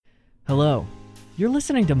Hello. You're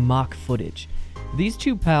listening to Mock Footage. These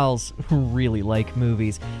two pals really like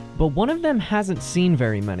movies, but one of them hasn't seen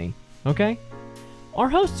very many, okay? Our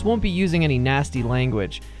hosts won't be using any nasty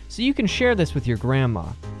language, so you can share this with your grandma.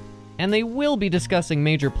 And they will be discussing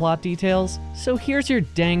major plot details, so here's your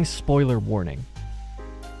dang spoiler warning.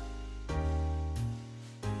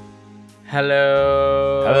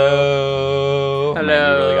 Hello. Hello. Hello.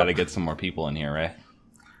 Man, you really got to get some more people in here, right?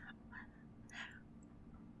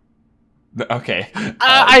 Okay.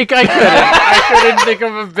 I couldn't think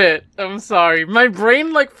of a bit. I'm sorry. My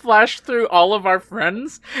brain flashed through all of our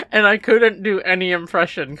friends, and I couldn't do any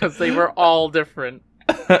impression because they were all different.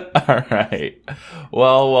 All right.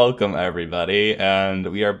 Well, welcome everybody, and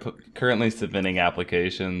we are currently submitting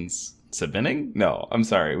applications. Submitting? No, I'm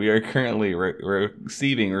sorry. We are currently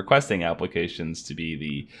requesting applications to be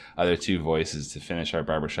the other two voices to finish our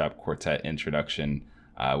Barbershop Quartet introduction,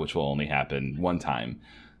 which will only happen one time.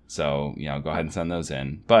 So, go ahead and send those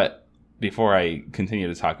in. But before I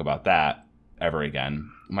continue to talk about that ever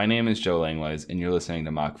again, my name is Joe Langlois, and you're listening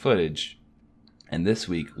to Mock Footage. And this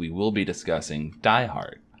week, we will be discussing Die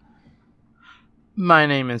Hard. My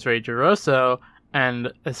name is Ray Geroso,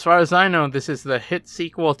 and as far as I know, this is the hit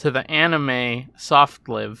sequel to the anime Soft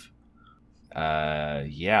Live.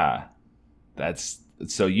 Yeah.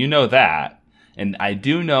 So you know that. And I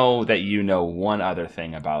do know that you know one other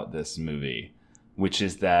thing about this movie, which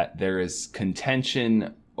is that there is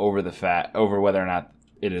contention over whether or not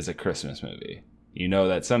it is a Christmas movie. You know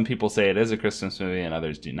that some people say it is a Christmas movie and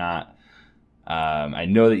others do not. I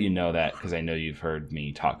know that you know that because I know you've heard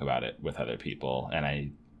me talk about it with other people,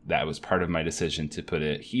 and that was part of my decision to put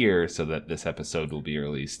it here so that this episode will be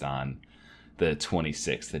released on the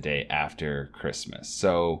 26th, the day after Christmas.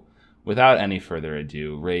 So without any further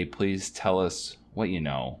ado, Ray, please tell us what you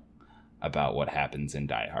know about what happens in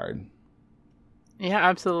Die Hard. Yeah,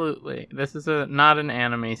 absolutely. This is not an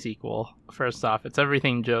anime sequel, first off. It's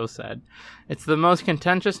everything Joe said. It's the most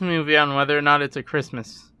contentious movie on whether or not it's a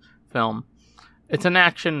Christmas film. It's an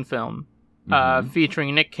action film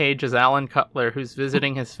featuring Nick Cage as Alan Cutler, who's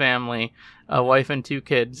visiting his family, a wife and two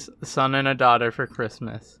kids, a son and a daughter, for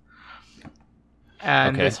Christmas.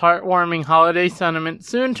 And this heartwarming holiday sentiment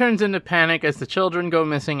soon turns into panic as the children go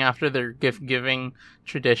missing after their gift-giving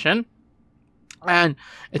tradition. And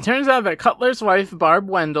it turns out that Cutler's wife, Barb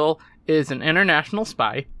Wendell, is an international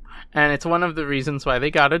spy, and it's one of the reasons why they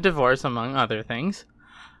got a divorce, among other things.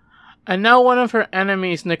 And now one of her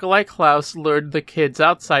enemies, Nikolai Klaus, lured the kids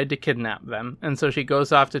outside to kidnap them, and so she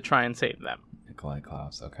goes off to try and save them. Nikolai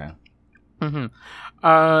Klaus, okay.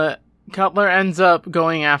 Cutler ends up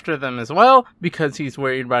going after them as well, because he's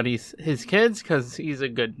worried about his kids, because he's a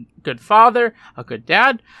good father, a good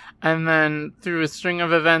dad. And then through a string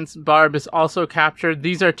of events, Barb is also captured.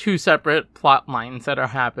 These are two separate plot lines that are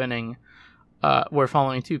happening. We're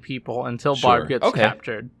following two people until Barb gets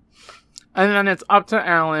captured. And then it's up to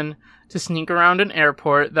Alan to sneak around an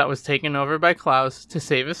airport that was taken over by Klaus to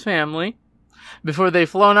save his family before they're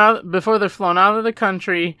flown out of the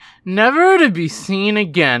country, never to be seen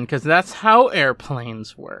again, because that's how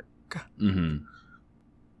airplanes work. Mm-hmm.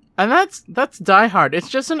 And that's Die Hard. It's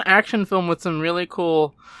just an action film with some really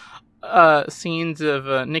cool scenes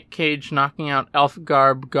of Nick Cage knocking out elf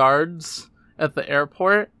garb guards at the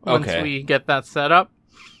airport once we get that set up.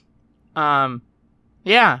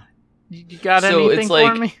 Yeah. You got anything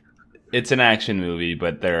for me? It's an action movie,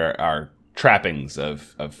 but there are trappings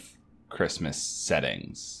of Christmas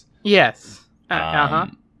settings. Yes.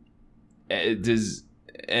 And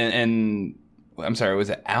I'm sorry, was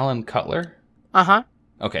it Alan Cutler?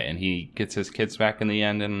 Okay, and he gets his kids back in the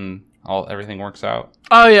end, and everything works out.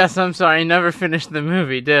 Oh yes, I'm sorry, I never finished the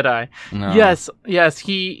movie, did I? No. Yes.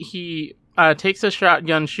 He takes a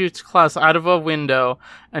shotgun, shoots Klaus out of a window,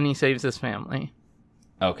 and he saves his family.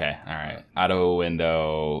 Okay, all right. Out of a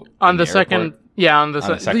window on the second. Yeah, on the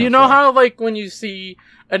second. You know how when you see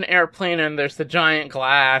an airplane and there's the giant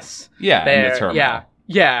glass. Yeah, there, in the terminal.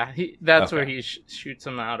 Yeah. That's where he shoots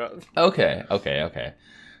him out of. Okay.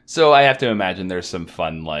 So I have to imagine there's some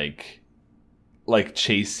fun like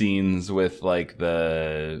chase scenes with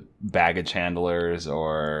the baggage handlers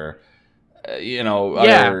or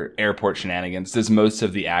other airport shenanigans. Does most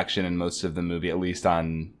of the action and most of the movie, at least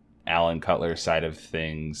on Alan Cutler's side of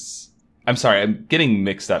things. I'm sorry, I'm getting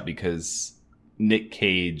mixed up because Nick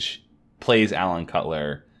Cage plays Alan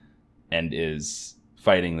Cutler and is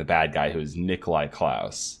fighting the bad guy who's Nikolai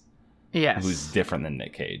Klaus. Yes. Who's different than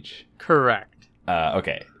Nick Cage. Correct.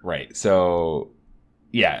 Okay, right. So,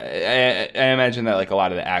 yeah, I imagine that a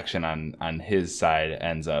lot of the action on his side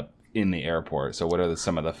ends up in the airport. So what are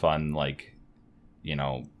some of the fun,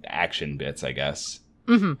 action bits, I guess?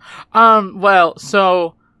 Well,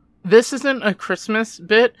 so this isn't a Christmas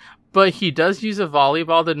bit, but he does use a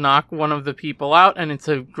volleyball to knock one of the people out, and it's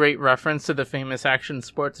a great reference to the famous action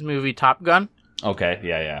sports movie Top Gun. Okay,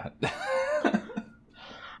 yeah.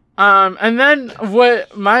 And then one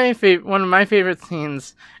of my favorite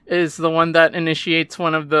scenes is the one that initiates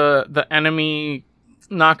one of the enemy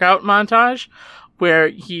knockout montage, where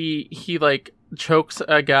he like chokes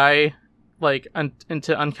a guy like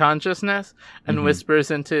into unconsciousness and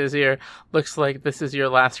whispers into his ear, "Looks like this is your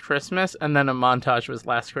last Christmas," and then a montage with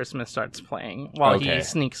Last Christmas starts playing while he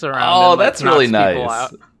sneaks around. Oh, and, like, that's really knocks people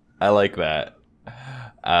nice. out. I like that.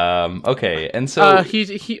 Okay, and so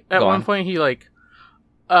he at one point he like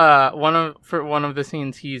one of the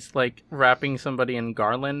scenes he's like wrapping somebody in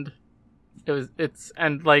garland.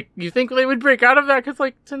 And like you think they would break out of that because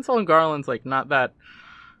like tinsel and garland's like not that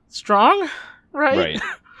strong, right?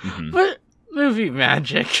 Mm-hmm. But movie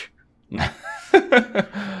magic.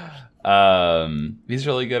 He's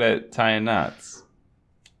really good at tying knots.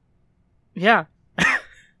 Yeah.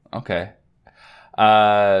 Okay.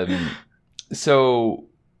 So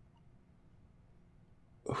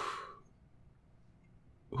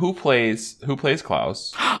who plays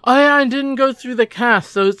Klaus? Oh yeah, I didn't go through the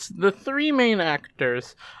cast. So it's the three main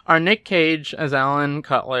actors are Nick Cage as Alan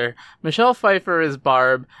Cutler, Michelle Pfeiffer as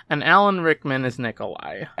Barb, and Alan Rickman as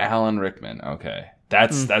Nikolai. Alan Rickman. Okay.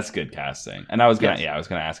 That's good casting. And I was gonna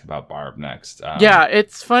ask about Barb next. Yeah,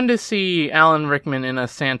 it's fun to see Alan Rickman in a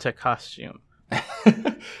Santa costume.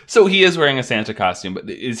 So he is wearing a Santa costume, but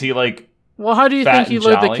is he like? Well, how do you think he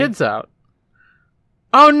lured the kids out?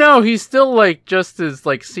 Oh no, he's still like just as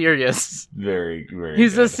like serious. Very, very.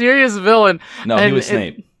 He's good. a serious villain. No, he was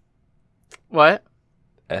Snape. What?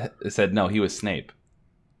 It said no, he was Snape.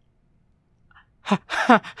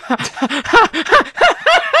 That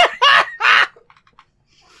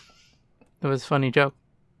was a funny joke.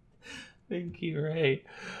 Thank you, Ray.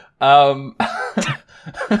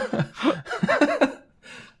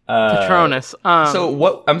 Patronus. So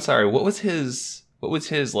what? I'm sorry. What was his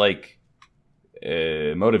like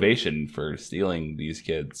motivation for stealing these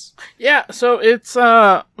kids? Yeah. So it's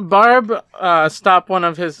Barb stopped one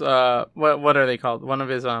of his what are they called? One of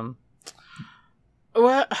his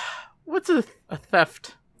what's a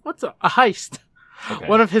theft? What's a heist? Okay.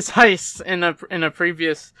 One of his heists in a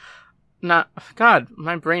previous. God,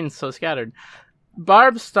 my brain's so scattered.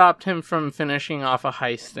 Barb stopped him from finishing off a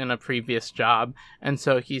heist in a previous job, and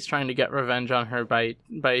so he's trying to get revenge on her by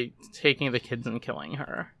taking the kids and killing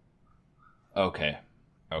her. Okay.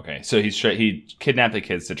 So he kidnapped the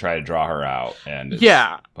kids to try to draw her out, and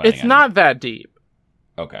it's not that deep.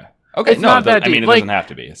 Okay. It's not that deep. I mean, it doesn't have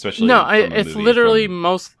to be, especially. No, it's literally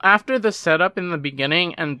most after the setup in the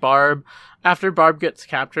beginning, and after Barb gets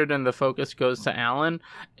captured and the focus goes to Alan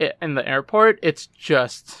in the airport, it's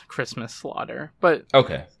just Christmas slaughter. But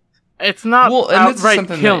okay, it's not and this is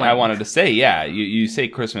something killing. that I wanted to say. Yeah, you say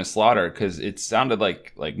Christmas slaughter because it sounded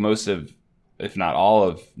like most of, if not all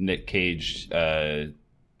of, Nick Cage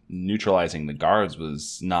neutralizing the guards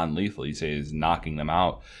was non-lethal. You say he's knocking them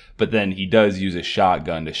out, but then he does use a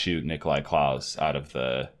shotgun to shoot Nikolai Klaus out of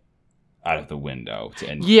the window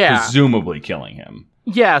and presumably killing him.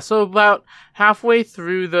 Yeah, so about halfway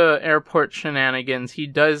through the airport shenanigans, he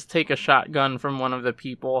does take a shotgun from one of the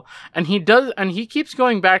people, and he keeps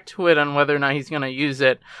going back to it on whether or not he's going to use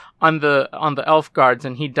it on the elf guards,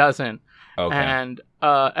 and he doesn't. Okay. And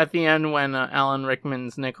at the end, when Alan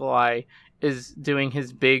Rickman's Nikolai is doing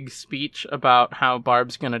his big speech about how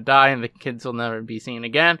Barb's going to die and the kids will never be seen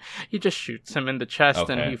again, he just shoots him in the chest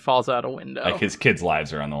and he falls out a window. Like his kids'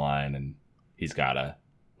 lives are on the line, and he's gotta.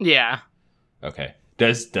 Yeah. Okay.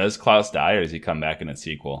 Does Klaus die, or does he come back in a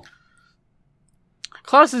sequel?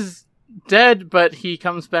 Klaus is dead, but he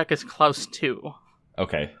comes back as Klaus 2.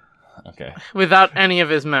 Okay. Without any of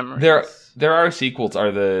his memories. There are sequels.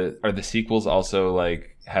 Are the sequels also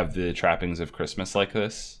like have the trappings of Christmas like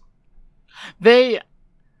this? They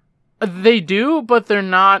do, but they're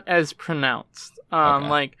not as pronounced.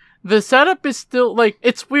 Like the setup is still like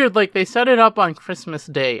it's weird. Like they set it up on Christmas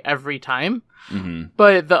Day every time. Mm-hmm.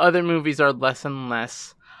 But the other movies are less and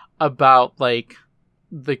less about like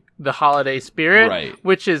the holiday spirit, right?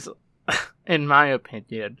 Which is, in my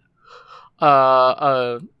opinion,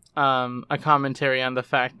 a commentary on the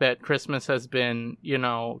fact that Christmas has been,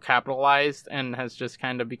 capitalized and has just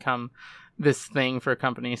kind of become this thing for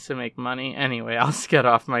companies to make money. Anyway, I'll get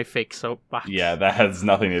off my fake soapbox. Yeah, that has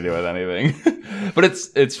nothing to do with anything. But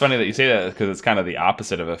it's funny that you say that because it's kind of the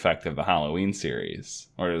opposite of effect of the Halloween series,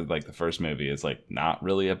 or like the first movie is like not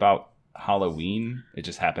really about Halloween. It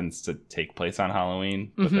just happens to take place on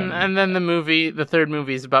Halloween. And then the third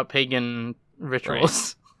movie is about pagan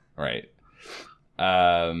rituals. Right.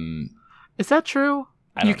 Is that true?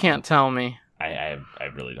 You can't tell me. I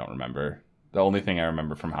really don't remember. The only thing I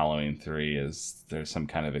remember from Halloween 3 is there's some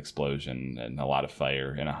kind of explosion and a lot of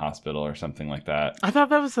fire in a hospital or something like that. I thought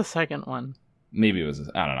that was the second one. Maybe it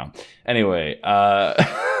was, I don't know. Anyway,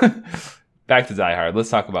 back to Die Hard. Let's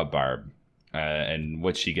talk about Barb and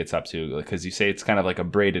what she gets up to. Because you say it's kind of like a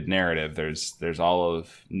braided narrative. There's all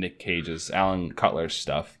of Nick Cage's, Alan Cutler's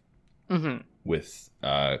stuff with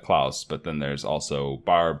Klaus. But then there's also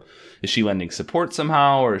Barb. Is she lending support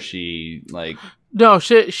somehow? Or is she like... No,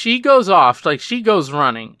 she goes off. Like, she goes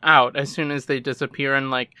running out as soon as they disappear.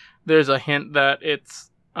 And, like, there's a hint that it's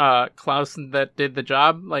Klaus that did the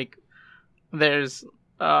job. Like, there's...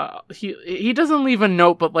 he doesn't leave a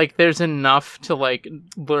note, but, like, there's enough to, like,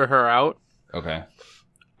 lure her out. Okay.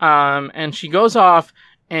 And she goes off,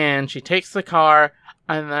 and she takes the car,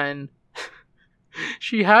 and then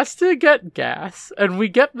she has to get gas. And we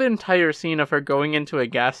get the entire scene of her going into a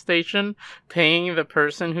gas station, paying the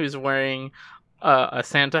person who's wearing a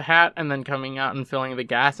Santa hat, and then coming out and filling the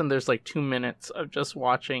gas. And there's, like, 2 minutes of just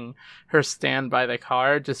watching her stand by the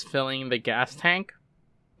car, just filling the gas tank.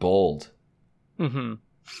 Bold. And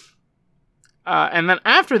then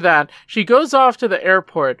after that, she goes off to the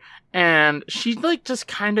airport, and she, like, just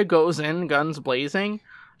kind of goes in guns blazing.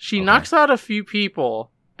 She knocks out a few people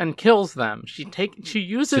and kills them. She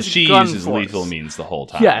uses gun uses force. lethal means the whole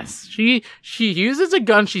time. Yes, she uses a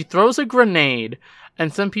gun. She throws a grenade,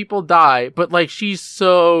 and some people die. But, like, she's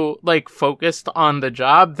so, like, focused on the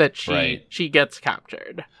job that she gets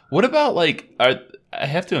captured. What about, like, I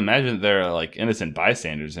have to imagine there are, like, innocent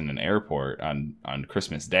bystanders in an airport on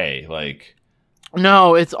Christmas Day. Like,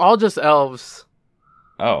 no, it's all just elves.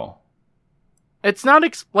 Oh. It's not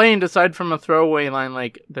explained aside from a throwaway line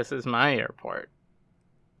like, "This is my airport."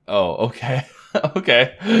 Oh, okay.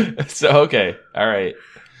 Okay. So, okay. All right.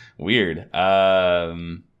 Weird. All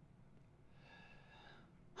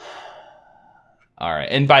right.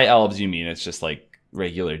 And by elves, you mean it's just, like,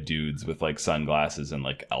 regular dudes with, like, sunglasses and,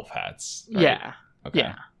 like, elf hats, right? Yeah.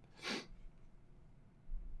 Okay.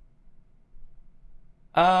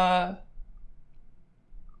 Yeah.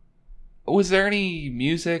 Was there any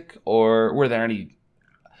music or were there any...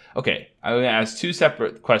 Okay, I'm going to ask two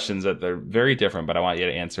separate questions that they're very different, but I want you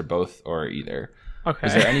to answer both or either. Okay.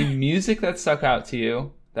 Was there any music that stuck out to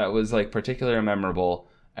you that was, like, particularly memorable?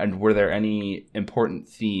 And were there any important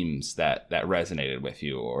themes that resonated with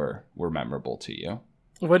you or were memorable to you?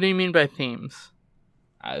 What do you mean by themes?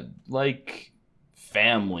 Like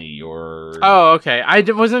family or... Oh, okay. I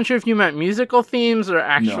wasn't sure if you meant musical themes or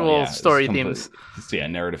actual story themes. Yeah,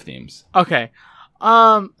 narrative themes. Okay.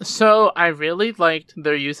 So I really liked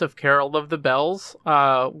their use of Carol of the Bells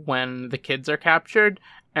when the kids are captured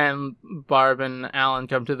and Barb and Alan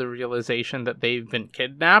come to the realization that they've been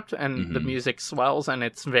kidnapped, and the music swells and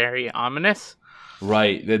it's very ominous.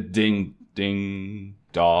 Right, the ding, ding,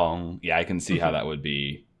 dong. Yeah, I can see how that would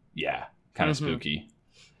be, kind of spooky.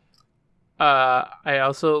 I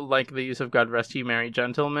also like the use of God Rest Ye Merry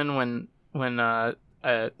Gentlemen when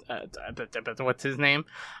what's his name?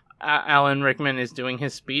 Alan Rickman is doing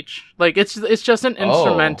his speech. Like, it's just an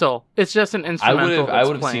instrumental. It's just an instrumental. I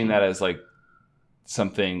would have seen that as, like,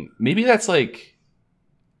 something. Maybe that's like,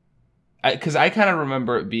 because I kind of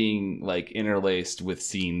remember it being, like, interlaced with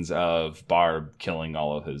scenes of Barb killing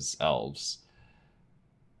all of his elves.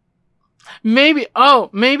 Maybe. Oh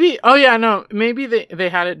yeah, no. Maybe they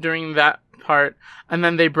had it during that part, and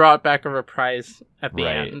then they brought back a reprise at the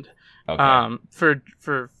end. Okay.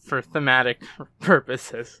 For thematic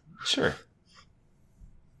purposes. Sure.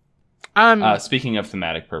 Speaking of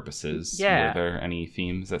thematic purposes, were there any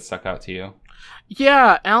themes that stuck out to you?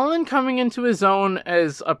 Yeah, Alan coming into his own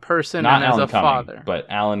as a person and as a father. But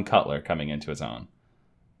Alan Cutler coming into his own.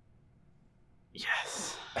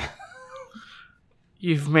 Yes.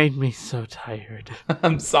 You've made me so tired.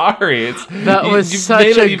 I'm sorry. That was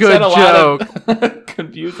such a good joke.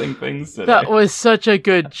 Confusing things today. That was such a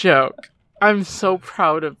good joke. I'm so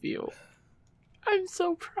proud of you.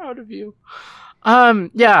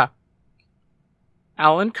 Yeah.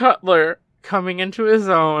 Alan Cutler coming into his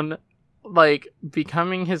own, like,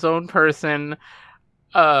 becoming his own person,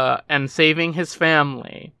 and saving his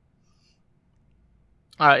family,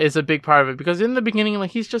 is a big part of it. Because in the beginning, like,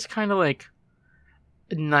 he's just kind of, like,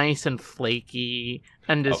 nice and flaky,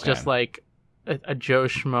 and is just, like, a Joe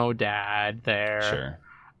Schmo dad there. Sure.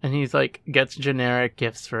 And he's, like, gets generic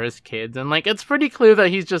gifts for his kids. And, like, it's pretty clear that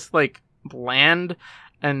he's just, like, bland.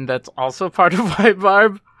 And that's also part of why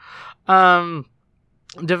Barb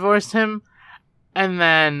divorced him. And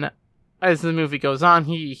then as the movie goes on,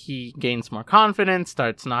 he gains more confidence,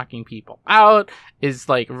 starts knocking people out, is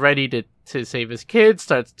like ready to save his kids,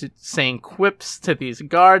 starts saying quips to these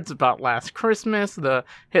guards about Last Christmas, the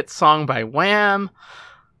hit song by Wham.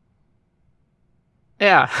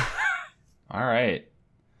 Yeah. All right.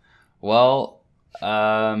 Well,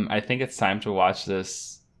 I think it's time to watch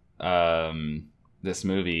this this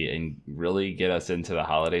movie and really get us into the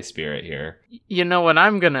holiday spirit here. You know what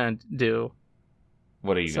I'm gonna do?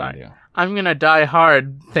 What are you going to do? I'm gonna die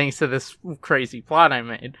hard thanks to this crazy plot I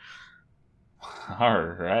made. All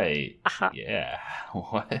right. Yeah.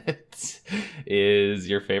 What is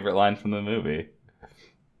your favorite line from the movie?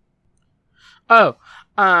 Oh,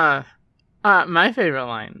 my favorite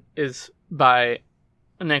line is by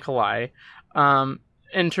Nikolai,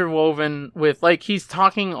 interwoven with, like, he's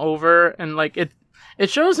talking over, and, like, it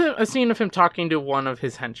shows a scene of him talking to one of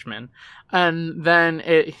his henchmen, and then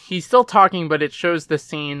he's still talking, but it shows the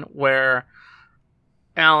scene where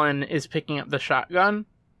Alan is picking up the shotgun,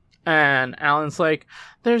 and Alan's like,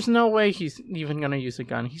 there's no way he's even gonna use a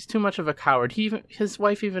gun. He's too much of a coward. His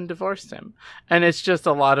wife even divorced him. And it's just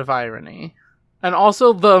a lot of irony. And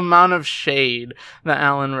also the amount of shade that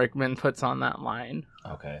Alan Rickman puts on that line.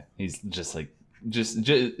 Okay. He's just like, just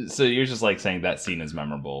so you're just like saying that scene is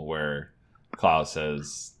memorable where Klaus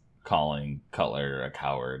says calling Cutler a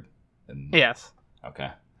coward. And yes.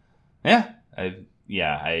 Okay. Yeah. I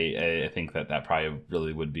think that probably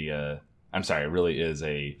really would be really is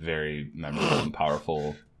a very memorable and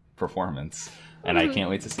powerful performance. And I can't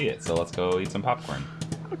wait to see it. So let's go eat some popcorn.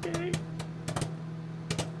 Okay.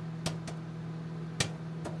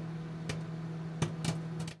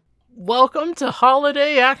 Welcome to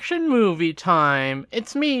Holiday Action Movie Time.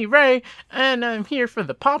 It's me, Ray, and I'm here for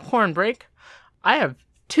the popcorn break. I have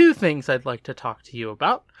two things I'd like to talk to you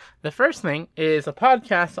about. The first thing is a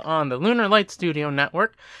podcast on the Lunar Light Studio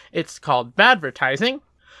Network. It's called Badvertising.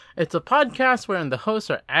 It's a podcast wherein the hosts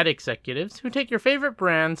are ad executives who take your favorite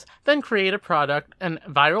brands, then create a product and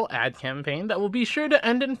viral ad campaign that will be sure to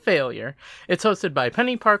end in failure. It's hosted by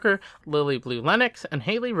Penny Parker, Lily Blue Lennox, and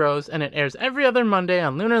Haley Rose, and it airs every other Monday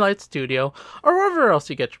on Lunar Light Studio or wherever else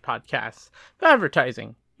you get your podcasts.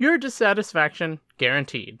 Badvertising. Your dissatisfaction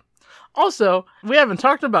guaranteed. Also, we haven't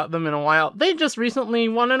talked about them in a while. They just recently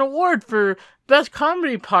won an award for Best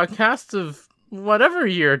Comedy Podcast of whatever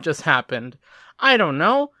year just happened. I don't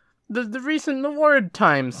know. The recent award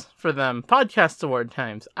times for them. Podcast award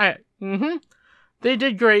times. They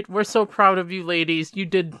did great. We're so proud of you ladies. You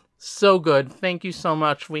did so good. Thank you so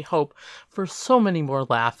much. We hope for so many more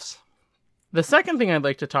laughs. The second thing I'd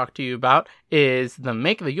like to talk to you about is the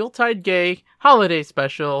Make the Yuletide Gay holiday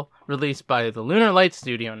special released by the Lunar Light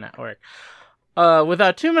Studio Network.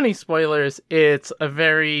 Without too many spoilers, it's a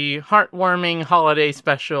very heartwarming holiday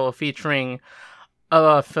special featuring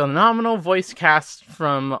a phenomenal voice cast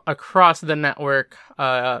from across the network.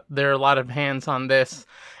 There are a lot of hands on this.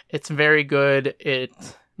 It's very good. It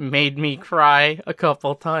made me cry a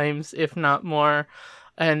couple times, if not more.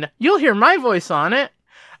 And you'll hear my voice on it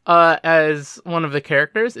as one of the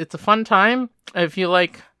characters. It's a fun time. If you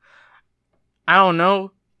like, I don't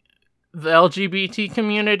know, the LGBT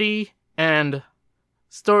community and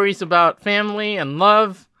stories about family and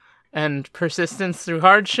love and persistence through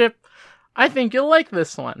hardship, I think you'll like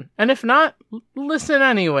this one. And if not, listen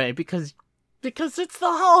anyway, because it's the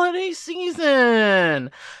holiday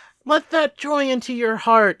season. Let that joy into your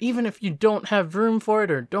heart, even if you don't have room for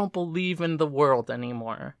it or don't believe in the world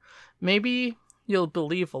anymore. Maybe you'll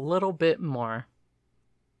believe a little bit more.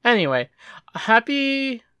 Anyway,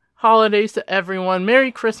 happy holidays to everyone.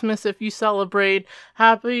 Merry Christmas if you celebrate.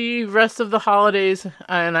 Happy rest of the holidays,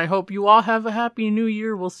 and I hope you all have a happy new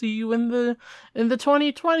year. We'll see you in the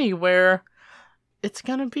 2020 where it's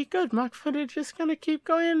gonna be good. Mock Footage is gonna keep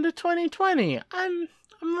going into 2020. I'm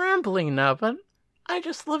rambling now, but I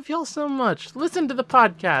just love y'all so much. Listen to the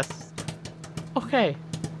podcast. Okay,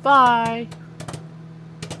 bye.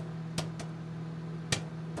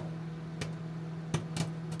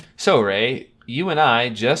 So, Ray, you and I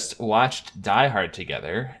just watched Die Hard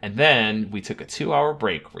together, and then we took a 2-hour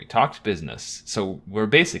break where we talked business. So we're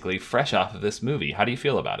basically fresh off of this movie. How do you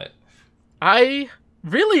feel about it? I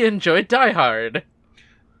really enjoyed Die Hard.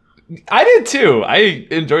 I did too. I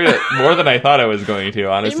enjoyed it more than I thought I was going to,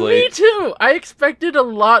 honestly. Me too. I expected a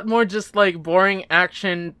lot more just like boring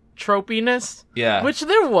action tropiness. Yeah. Which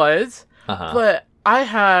there was. But I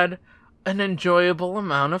had an enjoyable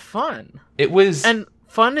amount of fun. It was... And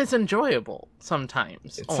fun is enjoyable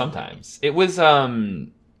sometimes. Sometimes. It was,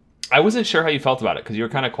 I wasn't sure how you felt about it because you were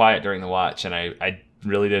kind of quiet during the watch, and I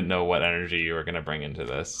really didn't know what energy you were going to bring into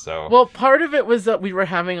this. So Well, part of it was that we were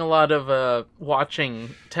having a lot of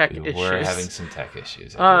watching tech issues. We're having some tech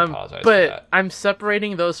issues. I do apologize for that. I'm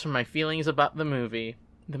separating those from my feelings about the movie.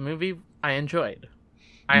 The movie I enjoyed.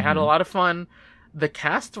 I had a lot of fun. The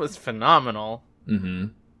cast was phenomenal.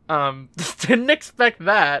 Didn't expect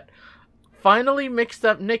that. Finally mixed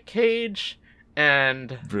up Nick Cage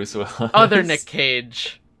and Bruce Willis. Other Nick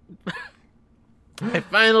Cage. I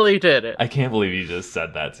finally did it. I can't believe you just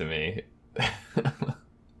said that to me.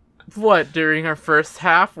 What, during our first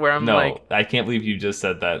half where I'm like... No, I can't believe you just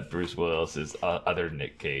said that Bruce Willis is other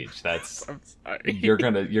Nick Cage. That's... I'm sorry. You're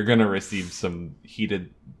gonna receive some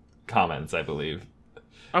heated comments, I believe.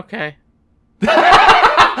 Okay.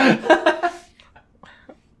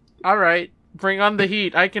 Alright. Bring on the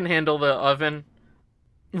heat. I can handle the oven.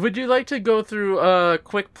 Would you like to go through a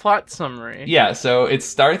quick plot summary? Yeah, so it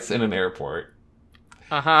starts in an airport.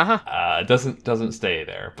 Uh-huh. Doesn't stay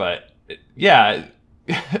there, but yeah.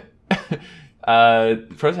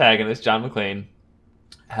 Protagonist John McClane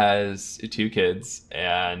has 2 kids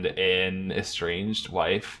and an estranged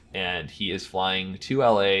wife, and he is flying to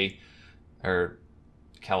LA or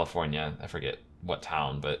California. I forget what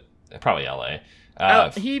town, but probably LA.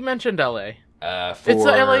 He mentioned LA. For It's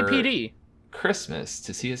the LAPD. Christmas,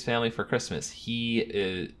 to see his family for Christmas. He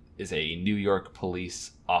is a New York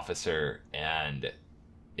police officer and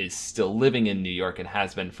is still living in New York and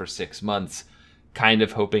has been for 6 months, kind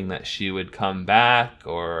of hoping that she would come back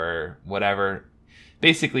or whatever.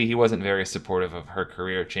 Basically, he wasn't very supportive of her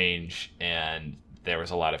career change, and there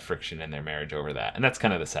was a lot of friction in their marriage over that. And that's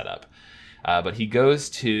kind of the setup. But he goes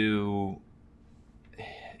to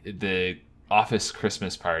the office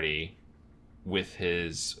Christmas party with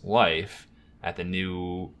his wife at the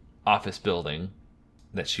new office building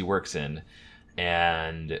that she works in,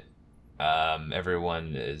 and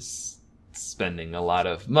everyone is spending a lot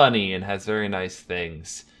of money and has very nice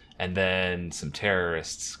things, and then some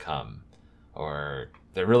terrorists come, or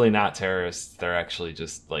they're really not terrorists, they're actually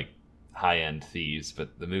just like high-end thieves,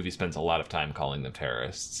 but the movie spends a lot of time calling them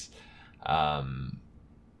terrorists.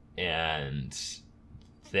 And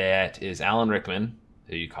that is Alan Rickman,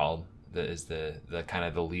 who you called, is the kind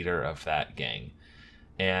of the leader of that gang.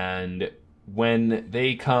 And when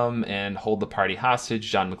they come and hold the party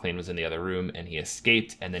hostage, John McClane was in the other room and he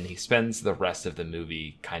escaped, and then he spends the rest of the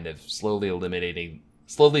movie kind of slowly eliminating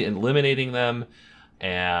them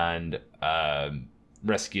and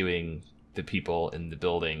rescuing the people in the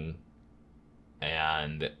building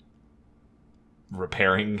and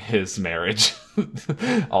repairing his marriage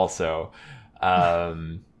also.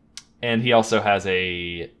 And he also has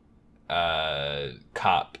a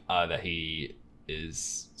cop that he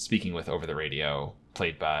is speaking with over the radio,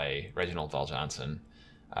 played by Reginald VelJohnson.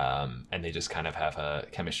 And they just kind of have a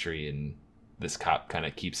chemistry, and this cop kind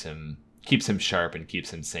of keeps him sharp and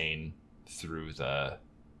keeps him sane through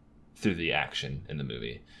the action in the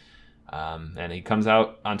movie. And he comes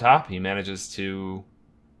out on top. He manages to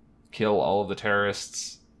kill all of the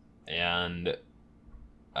terrorists and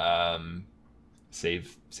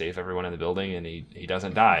save everyone in the building, and he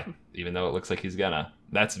doesn't die, even though it looks like he's gonna.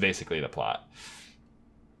 That's basically the plot.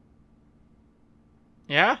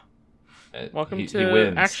 Yeah? Welcome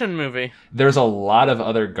to action movie. There's a lot of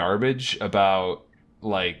other garbage about,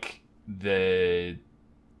 like, the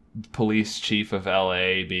police chief of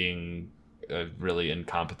LA being a really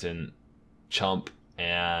incompetent chump,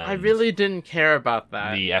 and I really didn't care about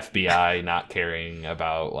that. The FBI not caring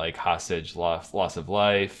about, like, hostage loss of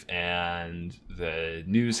life, and the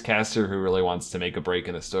newscaster who really wants to make a break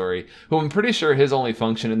in the story, who I'm pretty sure his only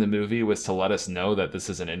function in the movie was to let us know that this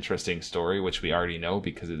is an interesting story, which we already know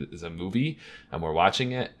because it is a movie and we're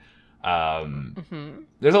watching it.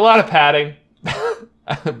 There's a lot of padding,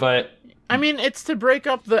 but I mean, it's to break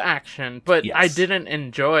up the action, but yes. I didn't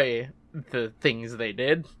enjoy the things they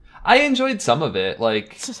did. I enjoyed some of it,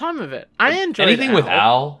 like some of it. I enjoyed anything Al. with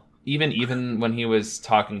Al, even when he was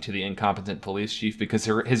talking to the incompetent police chief, because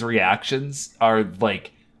his reactions are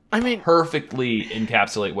like, I mean, perfectly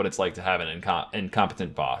encapsulate what it's like to have an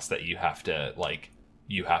incompetent boss that you have to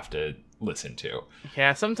listen to.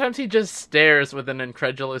 Yeah, sometimes he just stares with an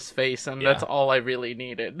incredulous face, and that's all I really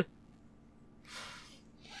needed.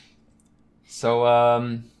 So,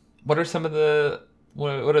 what are some of the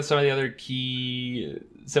other key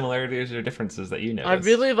similarities or differences that you noticed? I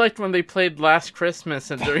really liked when they played Last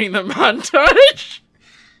Christmas and during the montage.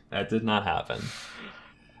 That did not happen.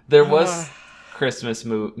 There was Christmas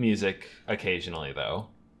music occasionally, though.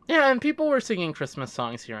 Yeah, and people were singing Christmas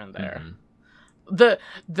songs here and there. Mm-hmm.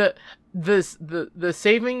 The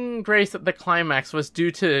saving grace at the climax was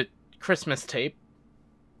due to Christmas tape.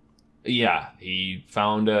 Yeah, he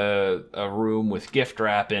found a room with gift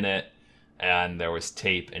wrap in it, and there was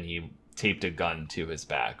tape, and he taped a gun to his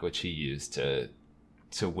back, which he used to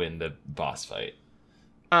win the boss fight.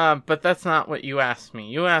 But that's not what you asked me.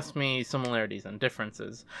 You asked me similarities and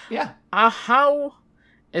differences. Yeah. How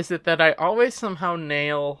is it that I always somehow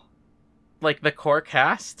nail, like, the core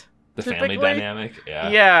cast? The typically? family dynamic?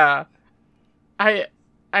 Yeah. Yeah.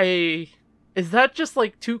 Is that just,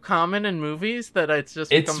 like, too common in movies that it's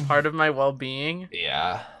just become part of my well-being?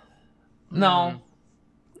 Yeah. No.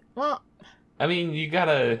 Well, I mean,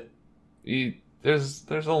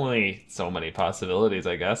 there's only so many possibilities,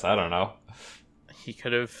 I guess. I don't know. he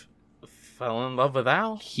could have fell in love with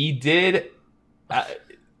Al. He did,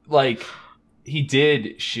 he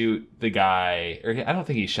did shoot the guy, or I don't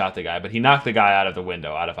think he shot the guy, but he knocked the guy out of the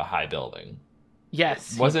window, out of a high building.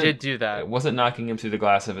 Yes, he did do that. It wasn't knocking him through the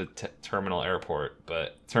glass of a terminal at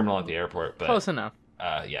the airport, but close enough.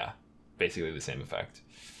 Yeah, basically the same effect.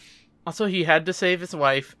 Also, he had to save his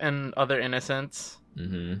wife and other innocents.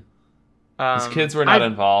 Mm-hmm. His kids were not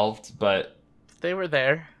involved, but they were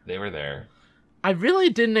there. They were there. I really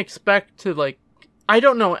didn't expect to, like... I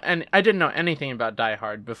didn't know anything about Die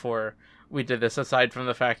Hard before we did this, aside from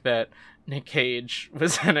the fact that Nick Cage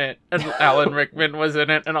was in it, and Alan Rickman was in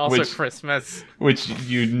it, and also Christmas. Which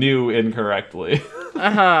you knew incorrectly.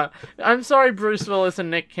 I'm sorry, Bruce Willis and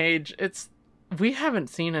Nick Cage. We haven't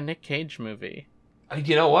seen a Nick Cage movie.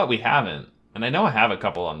 You know what? We haven't. And I know I have a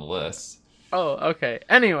couple on the list. Oh, okay.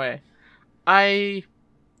 Anyway,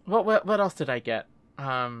 what else did I get?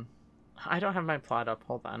 I don't have my plot up.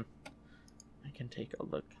 Hold on. I can take a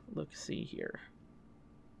look-see here.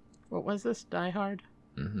 What was this? Die Hard?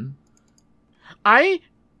 Mm-hmm.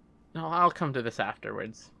 I'll come to this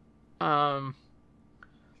afterwards. Mom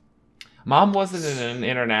wasn't an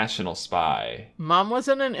international spy. Mom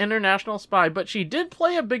wasn't an international spy, but she did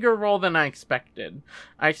play a bigger role than I expected.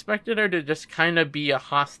 I expected her to just kind of be a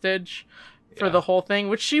hostage for the whole thing,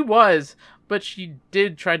 which she was, but she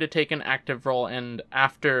did try to take an active role, and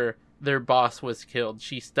after their boss was killed,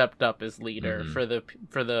 she stepped up as leader for the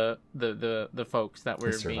folks that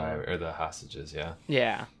were the hostages.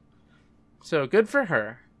 Yeah. So good for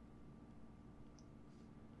her.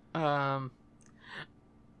 Alan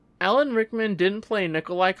Rickman didn't play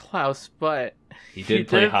Nikolai Klaus, but he did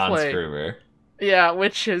play Hans Gruber. Yeah,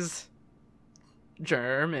 which is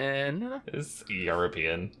German. It's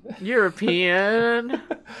European.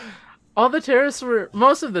 All the terrorists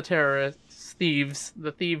most of the terrorists, thieves,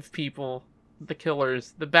 the thief people, the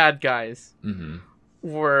killers, the bad guys,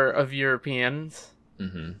 were of Europeans.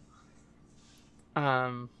 Mm-hmm.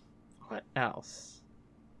 What else?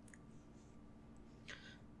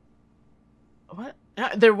 What?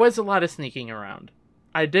 There was a lot of sneaking around.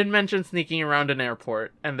 I did mention sneaking around an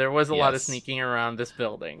airport, and there was a lot of sneaking around this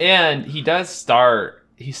building. And he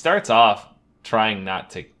starts off trying not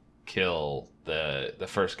to kill the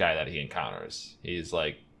first guy that he encounters.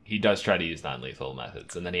 He does try to use non-lethal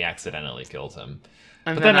methods, and then he accidentally kills him.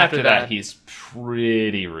 But then after that, he's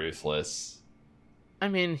pretty ruthless. I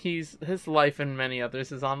mean, his life and many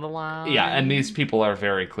others is on the line. Yeah, and these people are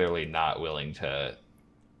very clearly not willing to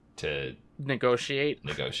negotiate,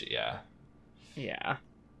 yeah. Yeah.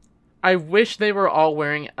 I wish they were all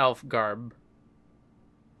wearing elf garb.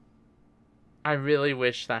 I really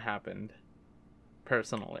wish that happened.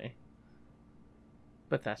 Personally.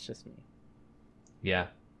 But that's just me. Yeah.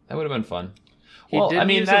 That would have been fun. He did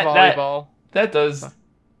use a volleyball. That does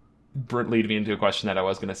lead me into a question that I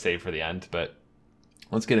was going to save for the end, but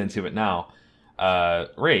let's get into it now.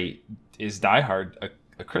 Ray, is Die Hard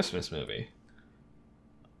a Christmas movie?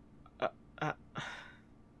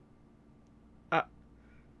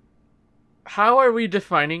 How are we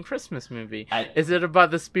defining Christmas movie? Is it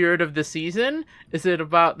about the spirit of the season? Is it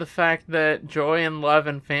about the fact that joy and love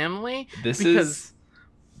and family? Is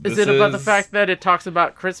it about the fact that it talks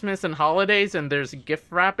about Christmas and holidays and there's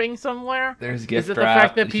gift wrapping somewhere? There's gift wrap. Is it the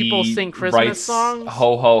fact that people sing Christmas songs?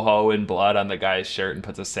 Ho, ho, ho in blood on the guy's shirt and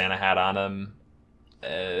puts a Santa hat on him.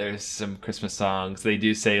 There's some Christmas songs. They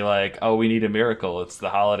do say, like, oh, we need a miracle. It's the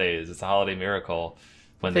holidays. It's a holiday miracle.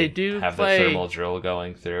 When they do have the thermal drill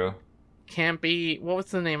going through. Can't be... What was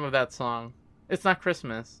the name of that song? It's not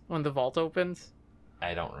Christmas. When the vault opens?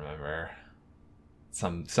 I don't remember.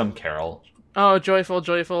 Some carol. Oh, joyful,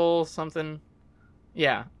 joyful, something.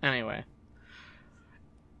 Yeah, anyway.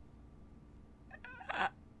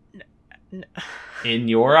 In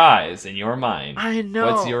your eyes, in your mind. I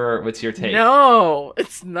know. What's your take? No,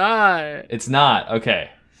 it's not. It's not.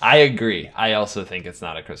 Okay. I agree. I also think it's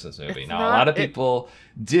not a Christmas movie. A lot of people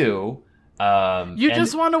do. You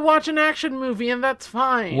just want to watch an action movie, and that's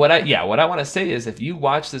fine. What I want to say is, if you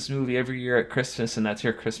watch this movie every year at Christmas and that's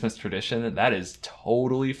your Christmas tradition, that is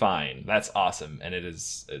totally fine. That's awesome, and it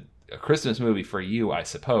is a Christmas movie for you, I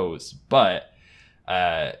suppose. But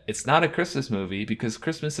it's not a Christmas movie because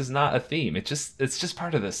Christmas is not a theme. It's just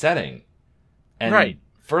part of the setting. And right.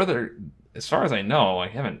 Further, as far as I know, I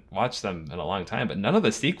haven't watched them in a long time, but none of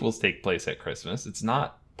the sequels take place at Christmas. It's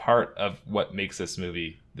not part of what makes this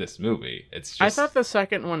movie. It's just, I thought the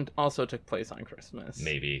second one also took place on Christmas.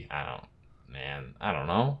 Maybe. I don't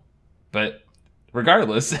know. But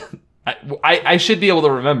regardless, I should be able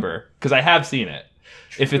to remember because I have seen it.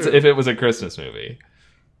 True. If it was a Christmas movie.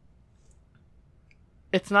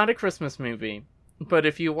 It's not a Christmas movie, but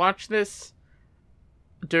if you watch this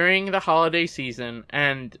during the holiday season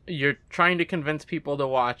and you're trying to convince people to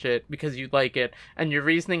watch it because you like it, and your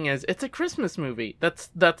reasoning is it's a Christmas movie, that's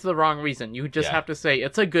the wrong reason. You just have to say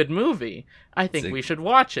it's a good movie. I think we should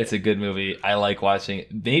watch it. It's a good movie. I like watching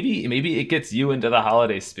it. Maybe it gets you into the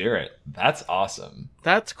holiday spirit. That's awesome.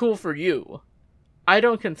 That's cool for you. I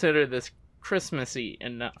don't consider this Christmassy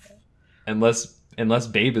enough. Unless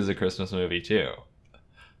Babe is a Christmas movie too.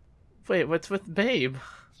 Wait, what's with Babe?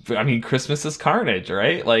 I mean, Christmas is carnage,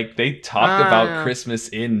 right? Like, they talk about Christmas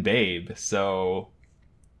in Babe, so...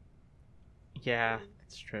 Yeah,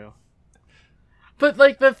 that's true. But,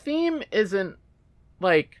 like, the theme isn't,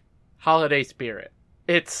 like, holiday spirit.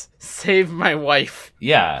 It's save my wife.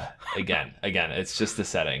 Yeah, again, it's just the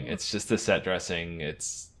setting. It's just the set dressing.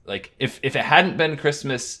 It's, like, if it hadn't been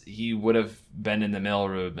Christmas, he would have been in the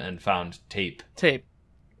mailroom and found tape.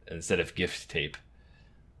 Instead of gift tape.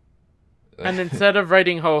 And instead of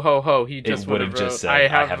writing ho ho ho, he just would have just said, I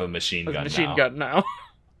have a machine gun now.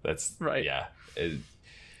 That's right. Yeah. And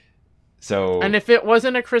if it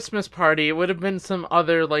wasn't a Christmas party, it would have been some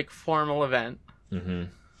other like formal event. Mm-hmm.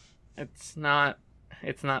 It's not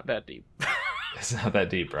that deep. It's not that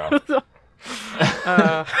deep, bro.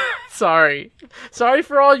 Sorry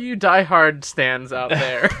for all you diehard stans out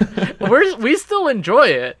there. We still enjoy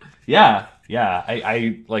it. Yeah.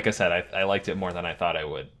 I like I said, I liked it more than I thought I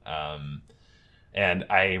would. And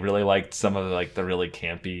I really liked some of the really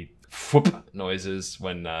campy whoop noises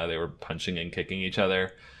when they were punching and kicking each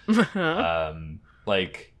other.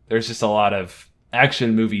 Like, there's just a lot of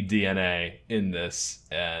action movie DNA in this,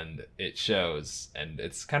 and it shows, and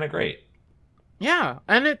it's kind of great. Yeah,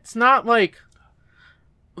 and it's not like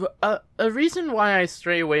a reason why I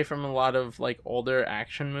stray away from a lot of like older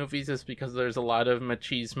action movies is because there's a lot of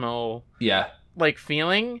machismo, like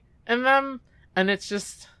feeling in them, and it's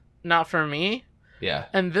just not for me. Yeah.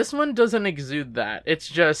 And this one doesn't exude that. It's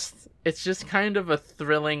just kind of a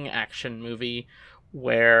thrilling action movie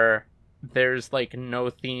where there's like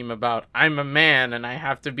no theme about I'm a man and I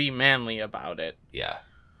have to be manly about it. Yeah.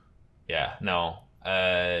 No.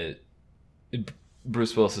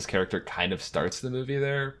 Bruce Willis's character kind of starts the movie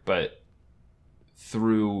there, but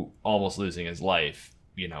through almost losing his life,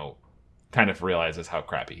 kind of realizes how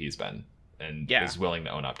crappy he's been and is willing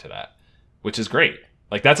to own up to that, which is great.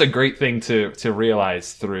 Like, that's a great thing to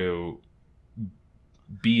realize through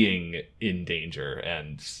being in danger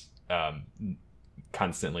and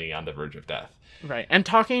constantly on the verge of death. Right. And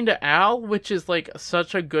talking to Al, which is like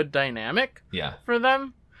such a good dynamic for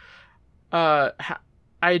them. I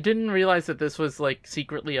didn't realize that this was like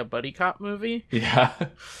secretly a buddy cop movie. Yeah.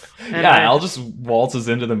 Al just waltzes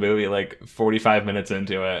into the movie like 45 minutes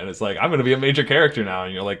into it, and it's like, I'm going to be a major character now.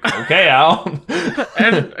 And you're like, okay, Al.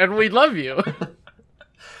 and we love you.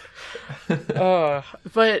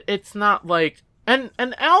 But it's not like... And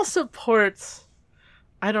Al supports...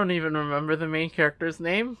 I don't even remember the main character's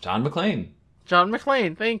name. John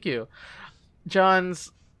McClane, thank you.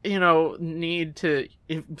 John's, need to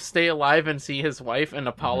stay alive and see his wife and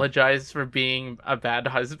apologize for being a bad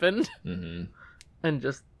husband. Mm-hmm. And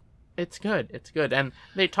just... It's good. And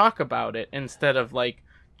they talk about it instead of, like,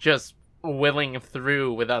 just willing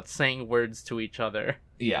through without saying words to each other.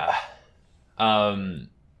 Yeah.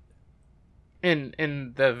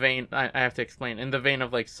 In the vein, I have to explain, in the vein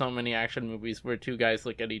of like so many action movies where two guys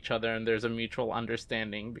look at each other and there's a mutual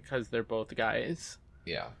understanding because they're both guys.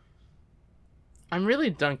 Yeah. I'm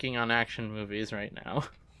really dunking on action movies right now.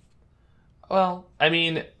 Well, I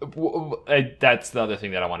mean, that's the other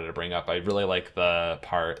thing that I wanted to bring up. I really like the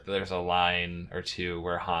part, there's a line or two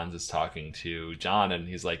where Hans is talking to John and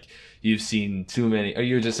he's like, you've seen too many, or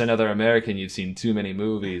you're just another American, you've seen too many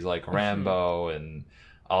movies like Rambo and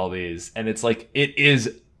all these, and it's like, it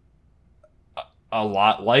is a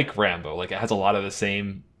lot like Rambo. Like, it has a lot of the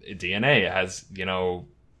same DNA. It has,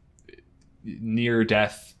 near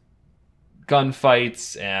death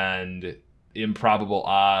gunfights and improbable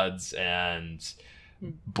odds and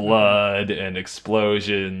blood and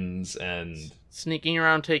explosions and sneaking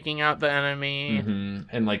around, taking out the enemy,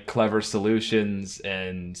 and like clever solutions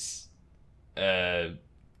and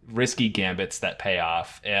risky gambits that pay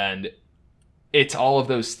off. And it's all of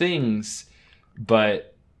those things,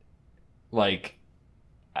 but like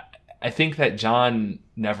I think that John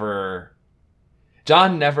never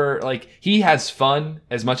like, he has fun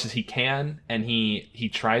as much as he can, and he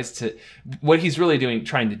tries to, what he's really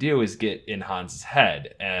trying to do is get in Hans's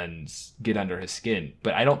head and get under his skin.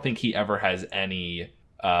 But I don't think he ever has any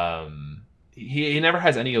he never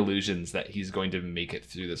has any illusions that he's going to make it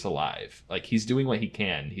through this alive. Like, he's doing what he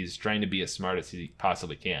can. He's trying to be as smart as he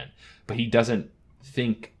possibly can, but he doesn't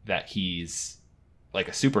think that he's like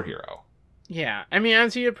a superhero. Yeah, I mean,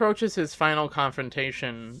 as he approaches his final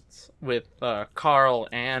confrontations with Carl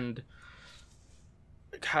and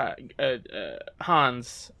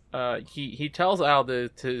Hans, he tells Al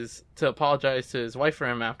to apologize to his wife for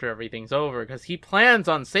him after everything's over, because he plans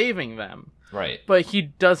on saving them. Right. But he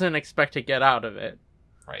doesn't expect to get out of it.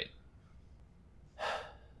 Right.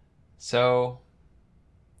 So,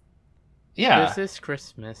 yeah. This is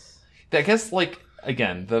Christmas. I guess, like,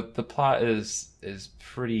 again, the plot is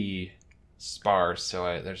pretty sparse,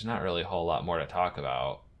 so there's not really a whole lot more to talk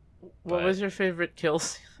about. What was your favorite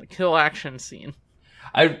kill action scene?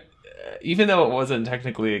 Even though it wasn't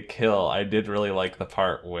technically a kill, I did really like the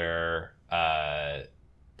part where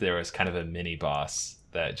there was kind of a mini boss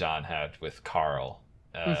that John had with Carl.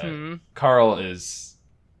 Carl is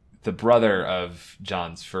the brother of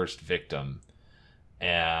John's first victim,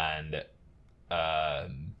 and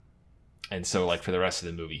so, like, for the rest of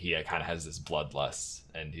the movie, he kind of has this bloodlust,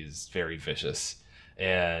 and he's very vicious.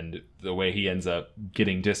 And the way he ends up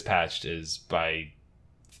getting dispatched is by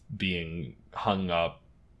being hung up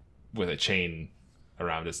with a chain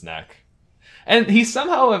around his neck. And he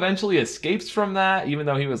somehow eventually escapes from that, even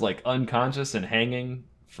though he was, like, unconscious and hanging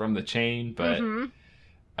from the chain. But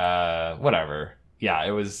whatever. Yeah,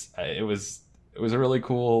 it was a really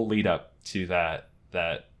cool lead up to that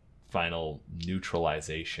final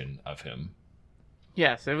neutralization of him.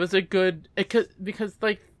 Yes, it was a good, because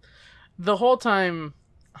like the whole time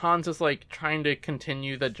Hans is like trying to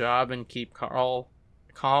continue the job and keep Carl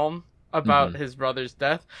calm about his brother's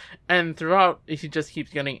death, and throughout he just keeps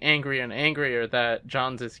getting angrier and angrier that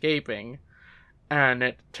John's escaping, and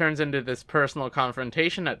it turns into this personal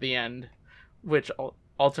confrontation at the end, which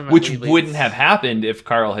ultimately wouldn't have happened if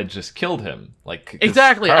Carl had just killed him. Like,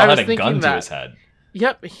 exactly, Carl I was had a thinking gun that. to his head.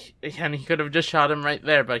 Yep, and he could have just shot him right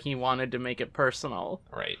there, but he wanted to make it personal.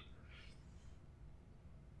 Right.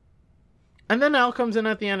 And then Al comes in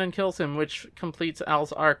at the end and kills him, which completes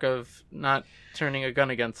Al's arc of not turning a gun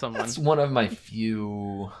against someone. That's one of my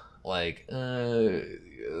few, yeah,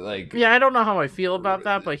 I don't know how I feel about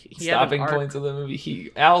that, but he stopping had an arc. points of the movie.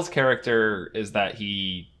 Al's character is that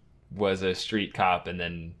he was a street cop, and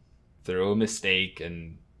then through a mistake,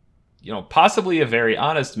 and, you know, possibly a very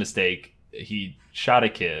honest mistake, he shot a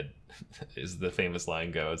kid, as the famous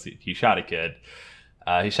line goes. He shot a kid.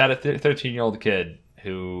 He shot a 13-year-old kid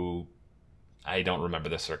who, I don't remember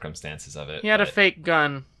the circumstances of it. He had a fake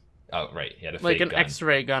gun. Oh, right. He had a fake like an gun.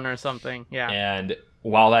 X-ray gun or something. Yeah. And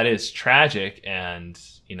while that is tragic, and,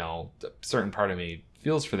 you know, a certain part of me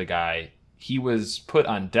feels for the guy, he was put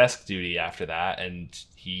on desk duty after that, and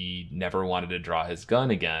he never wanted to draw his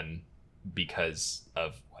gun again because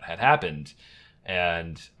of what had happened.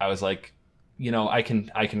 And I was like, you know, I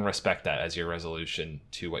can respect that as your resolution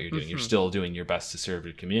to what you're doing. You're still doing your best to serve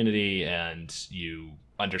your community, and you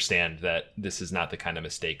understand that this is not the kind of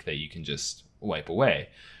mistake that you can just wipe away.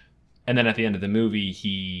 And then at the end of the movie,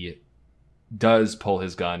 he does pull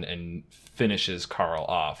his gun and finishes Carl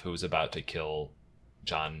off, who was about to kill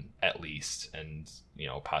John at least, and, you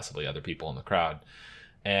know, possibly other people in the crowd.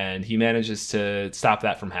 And he manages to stop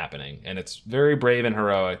that from happening. And it's very brave and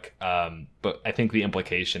heroic. But I think the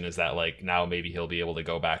implication is that, like, now maybe he'll be able to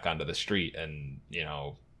go back onto the street and, you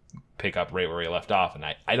know, pick up right where he left off. And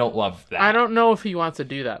I don't love that. I don't know if he wants to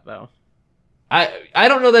do that, though. I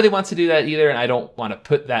don't know that he wants to do that either. And I don't want to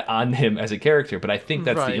put that on him as a character. But I think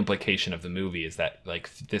that's the implication of the movie, is that,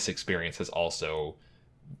 like, this experience has also...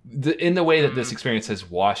 in the way that this experience has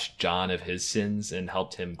washed John of his sins and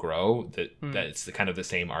helped him grow, that it's the kind of the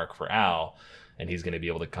same arc for Al, and he's going to be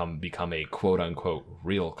able to become a quote-unquote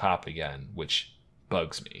real cop again, which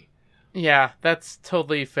bugs me. Yeah, that's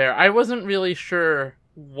totally fair. I wasn't really sure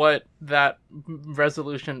what that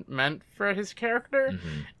resolution meant for his character.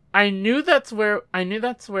 I knew that's where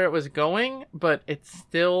it was going, but it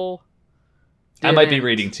still didn't. I might be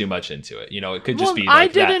reading too much into it. You know, it could just be like I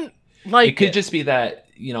didn't that. Like it could just be that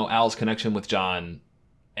Al's connection with John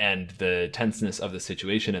and the tenseness of the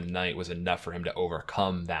situation in the night was enough for him to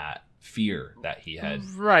overcome that fear that he had.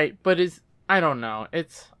 Right, but I don't know.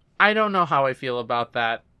 I don't know how I feel about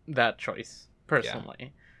that choice personally.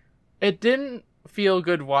 Yeah. It didn't feel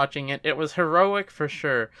good watching it. It was heroic for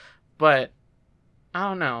sure, but I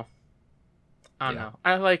don't know. I don't know.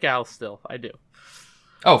 I like Al still. I do.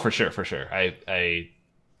 Oh, for sure. I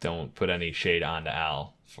don't put any shade onto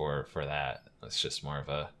Al for that. It's just more of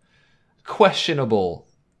a questionable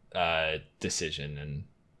decision and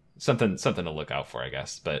something to look out for, I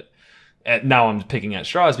guess. But now I'm picking at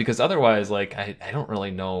straws because otherwise, like, I don't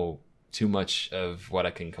really know too much of what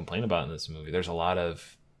I can complain about in this movie. There's a lot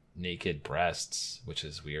of naked breasts, which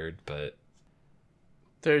is weird, but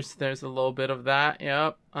there's a little bit of that.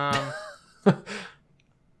 Yep.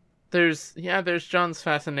 There's John's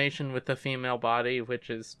fascination with the female body, which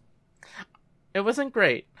it wasn't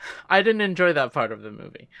great. I didn't enjoy that part of the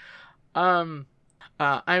movie.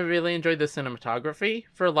 I really enjoyed the cinematography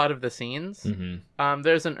for a lot of the scenes. Mm-hmm.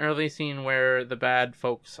 There's an early scene where the bad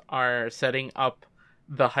folks are setting up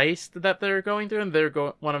the heist that they're going through, and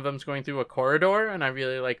one of them's going through a corridor, and I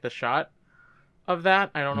really like the shot of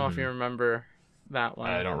that. I don't know if you remember that one.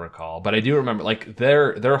 I don't recall, but I do remember, like,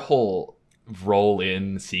 their whole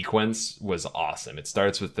roll-in sequence was awesome. It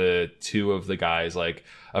starts with the two of the guys, like,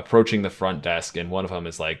 approaching the front desk, and one of them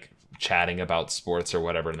is, like, chatting about sports or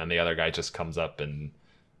whatever, and then the other guy just comes up and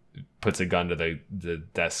puts a gun to the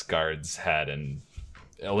desk guard's head and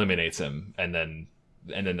eliminates him, and then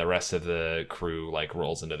the rest of the crew, like,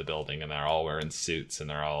 rolls into the building, and they're all wearing suits, and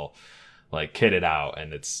they're all, like, kitted out,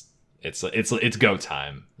 and it's go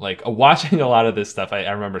time. Like, watching a lot of this stuff, I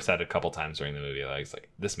remember said a couple times during the movie, like, it's like,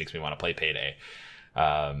 this makes me want to play Payday.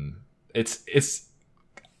 I'm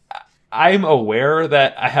aware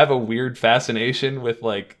that I have a weird fascination with,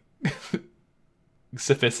 like,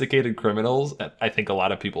 sophisticated criminals. I think a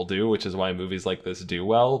lot of people do, which is why movies like this do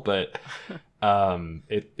well, but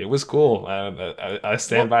it was cool. I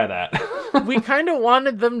stand by that. We kind of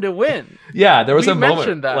wanted them to win. Yeah, there was a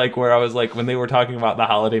moment like where I was like, when they were talking about the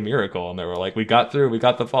holiday miracle, and they were like, we got through, we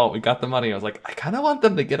got the vault, we got the money. I was like, I kind of want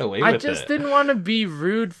them to get away with it. I just didn't want to be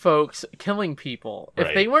rude folks killing people.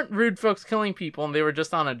 If they weren't rude folks killing people and they were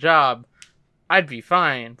just on a job, I'd be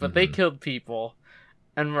fine. But they killed people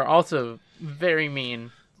and were also very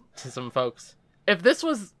mean to some folks. If this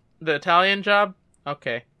was the Italian Job,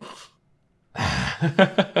 okay.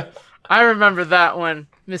 I remember that one,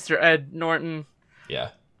 Mr. Ed Norton. Yeah.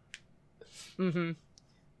 Mm-hmm.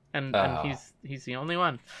 And he's the only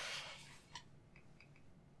one.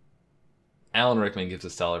 Alan Rickman gives a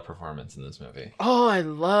stellar performance in this movie. Oh, I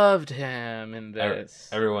loved him in this.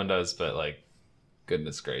 Everyone does, but, like,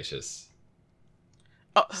 goodness gracious.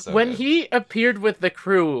 So when he appeared with the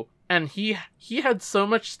crew and he had so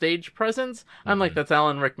much stage presence, I'm like, that's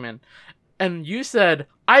Alan Rickman. And you said,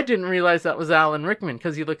 I didn't realize that was Alan Rickman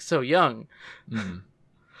because he looked so young.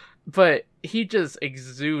 But he just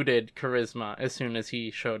exuded charisma as soon as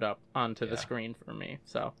he showed up onto the screen for me.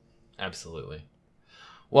 So absolutely.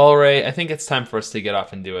 Well, Ray, I think it's time for us to get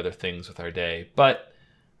off and do other things with our day. But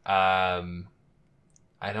I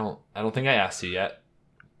don't think I asked you yet.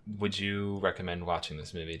 Would you recommend watching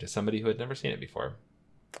this movie to somebody who had never seen it before?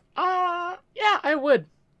 Yeah, I would.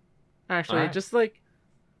 Actually, right. Just like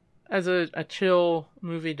as a chill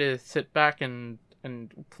movie to sit back and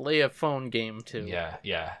play a phone game to.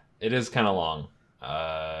 Yeah. It is kind of long.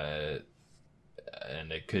 And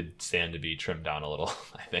it could stand to be trimmed down a little,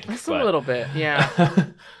 I think. Just a little bit, yeah.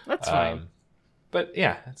 That's fine. But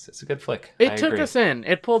yeah, it's a good flick. It took us in.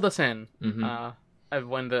 It pulled us in. Mm-hmm.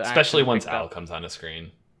 When the especially once Al comes on the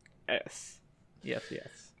screen. Yes.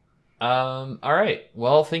 All right.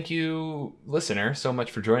 Well, thank you, listener, so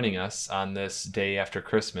much for joining us on this day after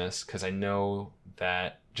Christmas, because I know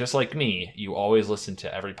that, just like me, you always listen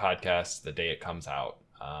to every podcast the day it comes out.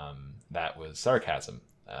 That was sarcasm,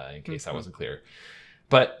 in case that wasn't clear.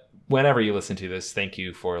 But whenever you listen to this, thank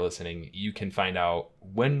you for listening. You can find out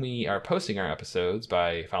when we are posting our episodes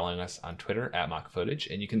by following us on Twitter at Mock Footage,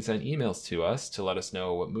 and you can send emails to us to let us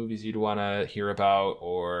know what movies you'd want to hear about,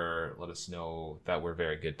 or let us know that we're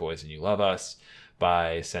very good boys and you love us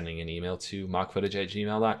by sending an email to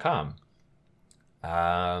mockfootage@gmail.com.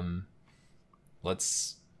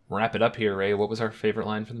 Let's wrap it up here, Ray. What was our favorite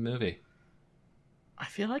line from the movie? I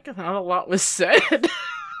feel like not a lot was said.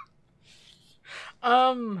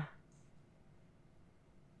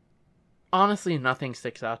 Honestly, nothing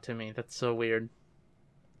sticks out to me. That's so weird.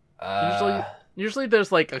 Usually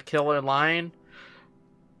there's like a killer line.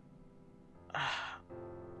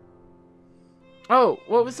 Oh,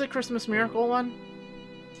 what was the Christmas Miracle one?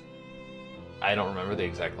 I don't remember the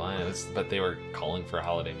exact line, but they were calling for a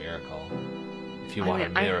holiday miracle. If you want a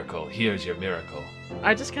miracle, here's your miracle.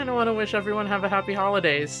 I just kind of want to wish everyone have a happy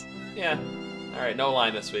holidays. Yeah. All right, no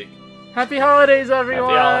line this week. Happy holidays,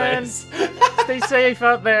 everyone! Happy holidays. Stay safe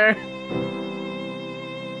out there.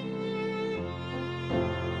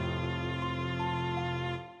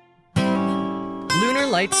 Lunar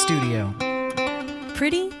Light Studio.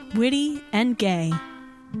 Pretty, witty, and gay.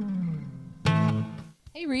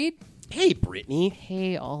 Hey, Reed. Hey, Brittany.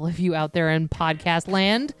 Hey, all of you out there in podcast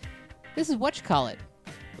land. This is what you call it.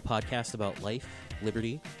 A podcast about life,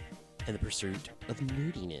 liberty, and the pursuit of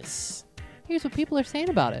nerdiness. Here's what people are saying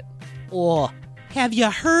about it. Oh, have you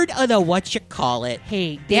heard of the whatchamacallit?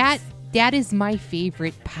 Hey, that is my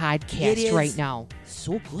favorite podcast right now.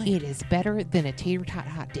 So good. It is better than a tater tot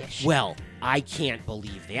hot dish. Well, I can't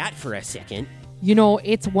believe that for a second. You know,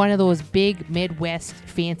 it's one of those big Midwest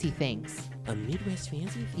fancy things. A Midwest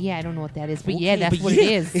fancy? Yeah, I don't know what that is, but Okay, yeah, that's but what yeah.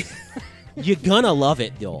 it is. You're gonna love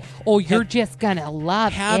it, though. Oh, you're just gonna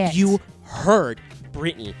love it. Have you heard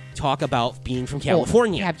Brittany talk about being from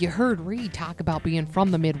California? Oh, have you heard Reed talk about being from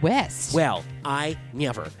the Midwest? Well, I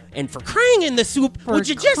never. And for crying in the soup, For would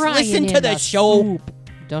you just crying listen in to the show? soup.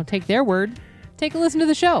 Don't take their word. Take a listen to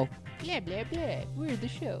the show. Blah, blah, blah. We're the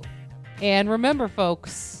show. And remember,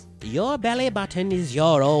 folks. Your belly button is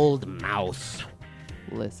your old mouth.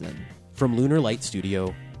 Listen. From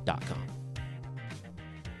LunarLightStudio.com.